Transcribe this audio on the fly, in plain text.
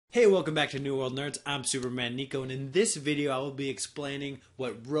Hey, welcome back to New World Nerds. I'm Supermaniko, and in this video I will be explaining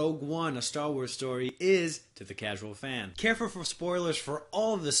what Rogue One, a Star Wars story, is to the casual fan. Careful for spoilers for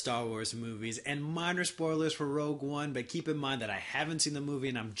all of the Star Wars movies, and minor spoilers for Rogue One, but keep in mind that I haven't seen the movie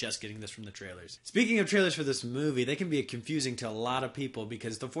and I'm just getting this from the trailers. Speaking of trailers for this movie, they can be confusing to a lot of people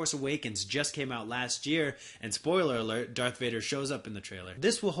because The Force Awakens just came out last year, and spoiler alert, Darth Vader shows up in the trailer.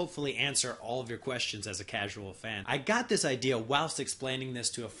 This will hopefully answer all of your questions as a casual fan. I got this idea whilst explaining this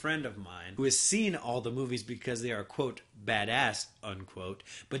to a friend of mine who has seen all the movies because they are, quote, badass, unquote,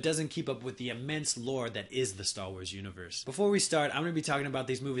 but doesn't keep up with the immense lore that is the Star Wars universe. Before we start, I'm going to be talking about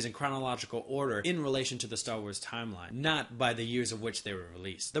these movies in chronological order in relation to the Star Wars timeline, not by the years of which they were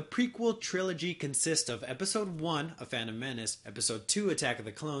released. The prequel trilogy consists of Episode 1, A Phantom Menace, Episode 2, Attack of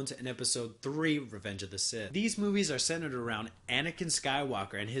the Clones, and Episode 3, Revenge of the Sith. These movies are centered around Anakin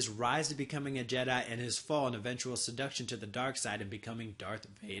Skywalker and his rise to becoming a Jedi and his fall and eventual seduction to the dark side and becoming Darth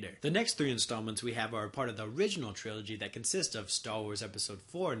Vader. The next three installments we have are part of the original trilogy that consists of Star Wars Episode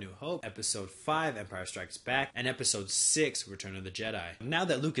 4, New Hope, Episode 5, Empire Strikes Back, and Episode 6, Return of the Jedi. Now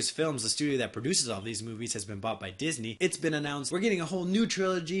that Lucasfilms, the studio that produces all these movies, has been bought by Disney, it's been announced we're getting a whole new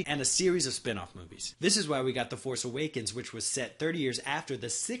trilogy and a series of spin-off movies. This is why we got The Force Awakens, which was set 30 years after the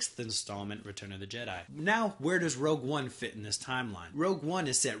 6th installment, Return of the Jedi. Now, where does Rogue One fit in this timeline? Rogue One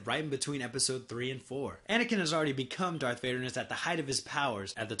is set right in between Episode 3 and 4. Anakin has already become Darth Vader and is at the height of his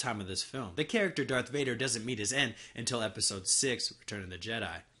powers at the time of this film. The character Darth Vader doesn't meet his end until Episode 6, Return of the Jedi.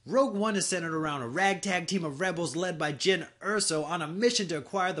 Rogue One is centered around a ragtag team of rebels led by Jyn Erso on a mission to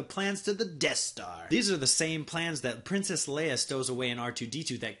acquire the plans to the Death Star. These are the same plans that Princess Leia stows away in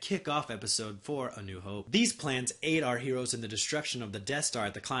R2-D2 that kick off Episode 4, A New Hope. These plans aid our heroes in the destruction of the Death Star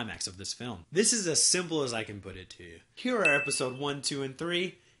at the climax of this film. This is as simple as I can put it to you. Here are Episode 1, 2, and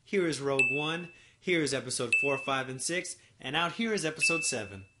 3. Here is Rogue One. Here is Episode 4, 5, and 6. And out here is Episode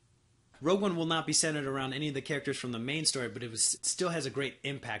 7. Rogue One will not be centered around any of the characters from the main story, but it still has a great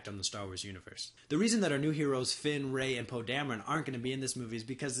impact on the Star Wars universe. The reason that our new heroes Finn, Rey, and Poe Dameron aren't going to be in this movie is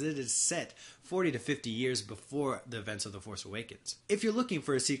because it is set 40 to 50 years before the events of The Force Awakens. If you're looking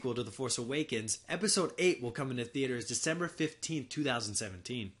for a sequel to The Force Awakens, Episode 8 will come into theaters December 15,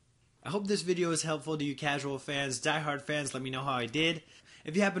 2017. I hope this video is helpful to you casual fans. Die-hard fans, let me know how I did.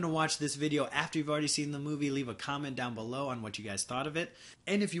 If you happen to watch this video after you've already seen the movie, leave a comment down below on what you guys thought of it,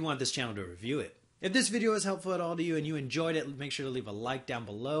 and if you want this channel to review it. If this video was helpful at all to you and you enjoyed it, make sure to leave a like down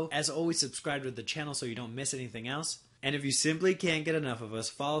below. As always, subscribe to the channel so you don't miss anything else. And if you simply can't get enough of us,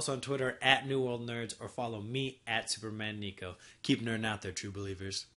 follow us on Twitter at NewWorldNerds or follow me at Supermaniko. Keep nerding out there, true believers.